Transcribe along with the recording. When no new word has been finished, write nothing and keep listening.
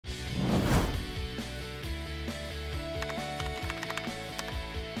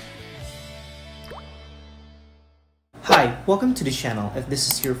Hi, welcome to the channel. If this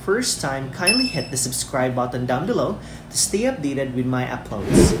is your first time, kindly hit the subscribe button down below to stay updated with my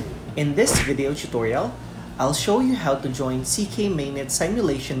uploads. In this video tutorial, I'll show you how to join ZK Mainnet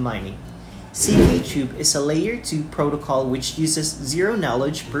Simulation Mining. zkTube is a layer 2 protocol which uses zero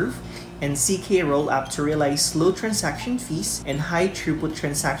knowledge proof and ZK rollup to realize low transaction fees and high throughput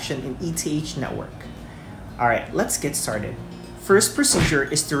transaction in ETH network. Alright, let's get started. First procedure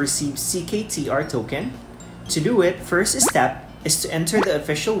is to receive ZKTR token. To do it, first step is to enter the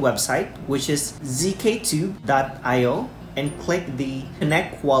official website, which is zkTube.io, and click the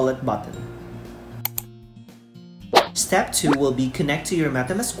Connect Wallet button. Step 2 will be connect to your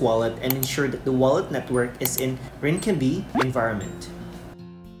MetaMask wallet and ensure that the wallet network is in Rinkeby environment.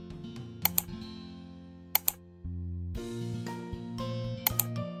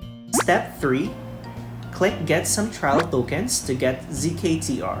 Step 3, click Get Some Trial Tokens to get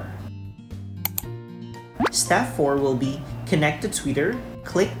ZKTR. Step 4 will be connect to Twitter,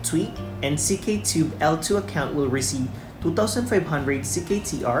 click Tweet, and zkTube L2 account will receive 2,500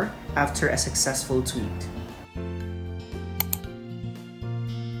 ZKTR after a successful tweet.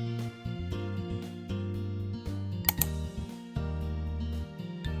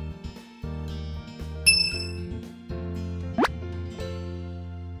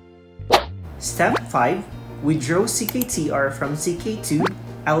 Step 5. Withdraw ZKTR from zkTube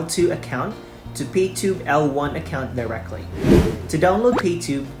L2 account to PayTube L1 account directly. To download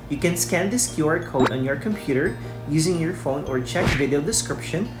PayTube, you can scan this QR code on your computer using your phone or check video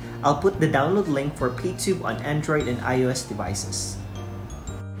description. I'll put the download link for PayTube on Android and iOS devices.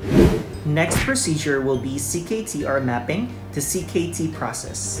 Next procedure will be ZKTR mapping to ZKT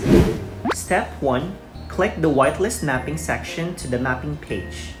process. Step 1. Click the whitelist mapping section to the mapping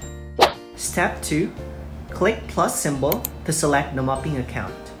page. Step 2. Click plus symbol to select the mapping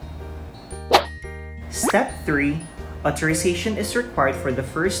account. Step 3. Authorization is required for the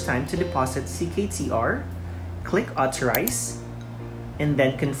first time to deposit ZKTR. Click Authorize, and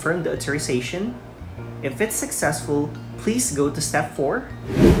then confirm the authorization. If it's successful, please go to Step 4,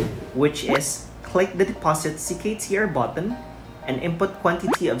 which is click the Deposit ZKTR button and input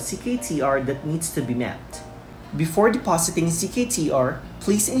quantity of ZKTR that needs to be mapped. Before depositing ZKTR,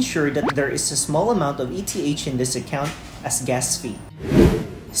 please ensure that there is a small amount of ETH in this account as gas fee.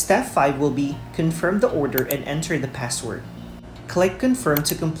 Step 5 will be confirm the order and enter the password. Click Confirm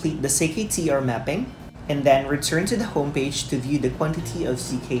to complete the ZKTR mapping, and then return to the homepage to view the quantity of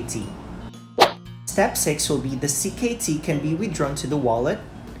ZKT. Step 6 will be the ZKT can be withdrawn to the wallet.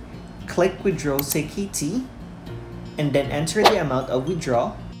 Click Withdraw ZKT, and then enter the amount of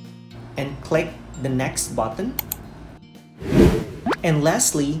withdrawal, and click the Next button. And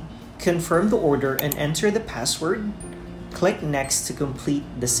lastly, confirm the order and enter the password. Click Next to complete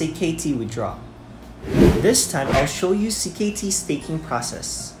the ZKT withdrawal. This time, I'll show you ZKT Staking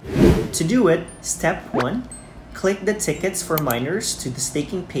Process. To do it, Step 1, click the Tickets for Miners to the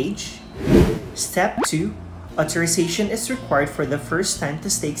staking page. Step 2, authorization is required for the first time to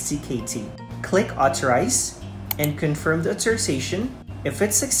stake ZKT. Click Authorize and confirm the authorization. If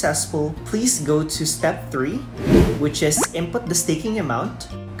it's successful, please go to Step 3, which is input the staking amount,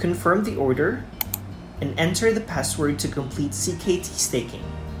 confirm the order, and enter the password to complete ZKT staking.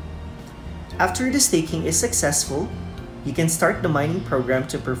 After the staking is successful, you can start the mining program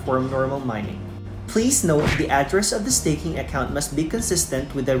to perform normal mining. Please note the address of the staking account must be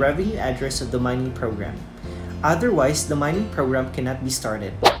consistent with the revenue address of the mining program. Otherwise, the mining program cannot be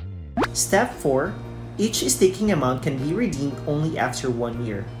started. Step 4. Each staking amount can be redeemed only after 1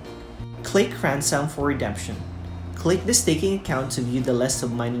 year. Click Ransom for redemption. Click the staking account to view the list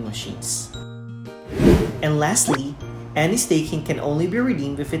of mining machines. And lastly, any staking can only be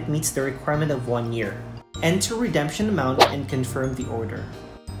redeemed if it meets the requirement of 1 year. Enter redemption amount and confirm the order.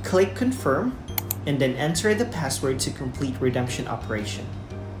 Click Confirm, and then enter the password to complete redemption operation.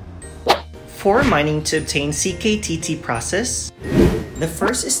 For mining to obtain ZKTT process, the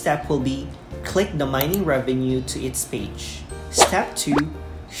first step will be click the mining revenue to its page. Step 2,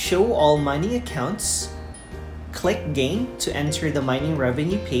 show all mining accounts. Click Gain to enter the mining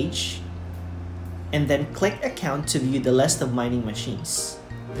revenue page, and then click Account to view the list of mining machines.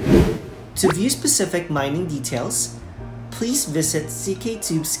 To view specific mining details, please visit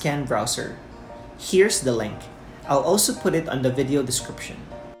zkTube Scan browser. Here's the link. I'll also put it on the video description.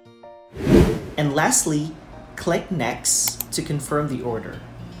 And lastly, click Next to confirm the order.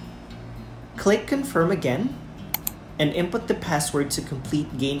 Click Confirm again, and input the password to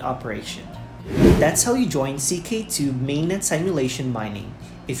complete gain operation. That's how you join zkTube Mainnet Simulation Mining.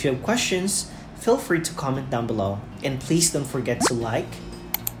 If you have questions, feel free to comment down below, and please don't forget to like,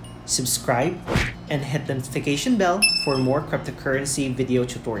 subscribe, and hit the notification bell for more cryptocurrency video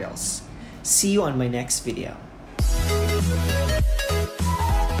tutorials. See you on my next video.